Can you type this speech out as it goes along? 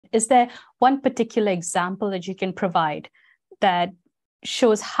Is there one particular example that you can provide that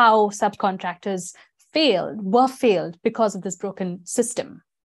shows how subcontractors were failed because of this broken system?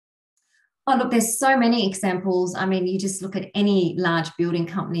 Oh, look, there's so many examples. I mean, you just look at any large building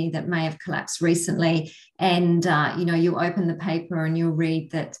company that may have collapsed recently, and you open the paper and you'll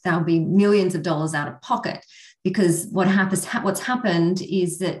read that there'll be millions of dollars out of pocket, because what's happened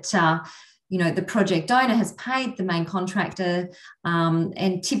is that the project owner has paid the main contractor,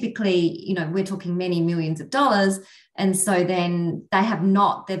 and typically, we're talking many millions of dollars, and so then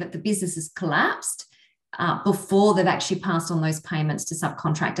the business has collapsed. Before they've actually passed on those payments to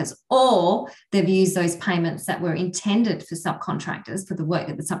subcontractors, or they've used those payments that were intended for subcontractors, for the work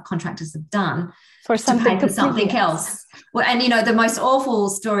that the subcontractors have done, for something else. Well, and the most awful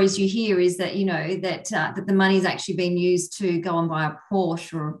stories you hear is that that the money is actually being used to go and buy a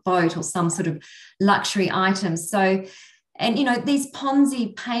Porsche or a boat or some sort of luxury item. So, and these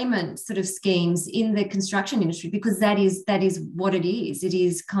Ponzi payment sort of schemes in the construction industry, because that is what it is. It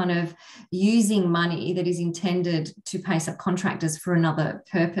is kind of using money that is intended to pay subcontractors for another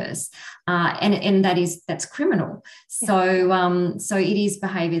purpose, and that's criminal. Yeah. So it is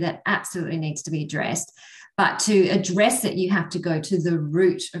behaviour that absolutely needs to be addressed. But to address it, you have to go to the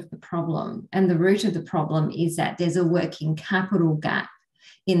root of the problem, and the root of the problem is that there's a working capital gap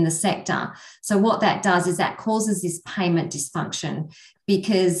in the sector. So what that does is that causes this payment dysfunction,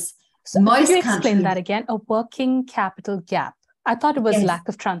 because could you explain that again? A working capital gap. I thought it was Yes. Lack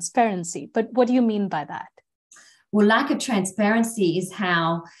of transparency, but what do you mean by that? Well, lack of transparency is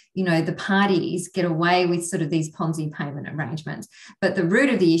how, the parties get away with sort of these Ponzi payment arrangements. But the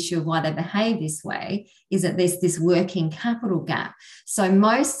root of the issue of why they behave this way is that there's this working capital gap. So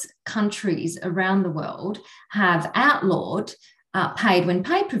most countries around the world have outlawed paid when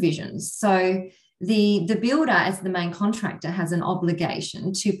paid provisions. So the builder, as the main contractor, has an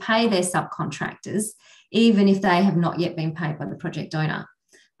obligation to pay their subcontractors, even if they have not yet been paid by the project owner.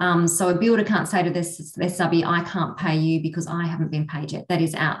 So a builder can't say to their subby, I can't pay you because I haven't been paid yet. That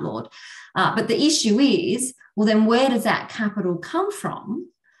is outlawed. But the issue is, well, then where does that capital come from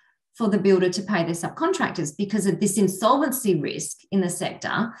for the builder to pay their subcontractors? Because of this insolvency risk in the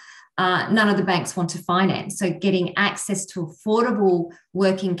sector, none of the banks want to finance. So getting access to affordable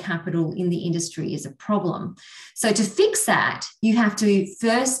working capital in the industry is a problem. So to fix that, you have to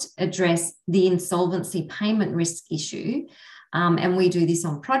first address the insolvency payment risk issue. And we do this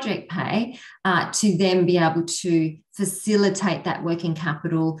on ProjectPay to then be able to facilitate that working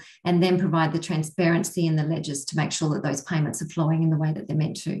capital and then provide the transparency in the ledgers to make sure that those payments are flowing in the way that they're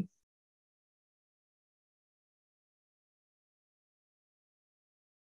meant to.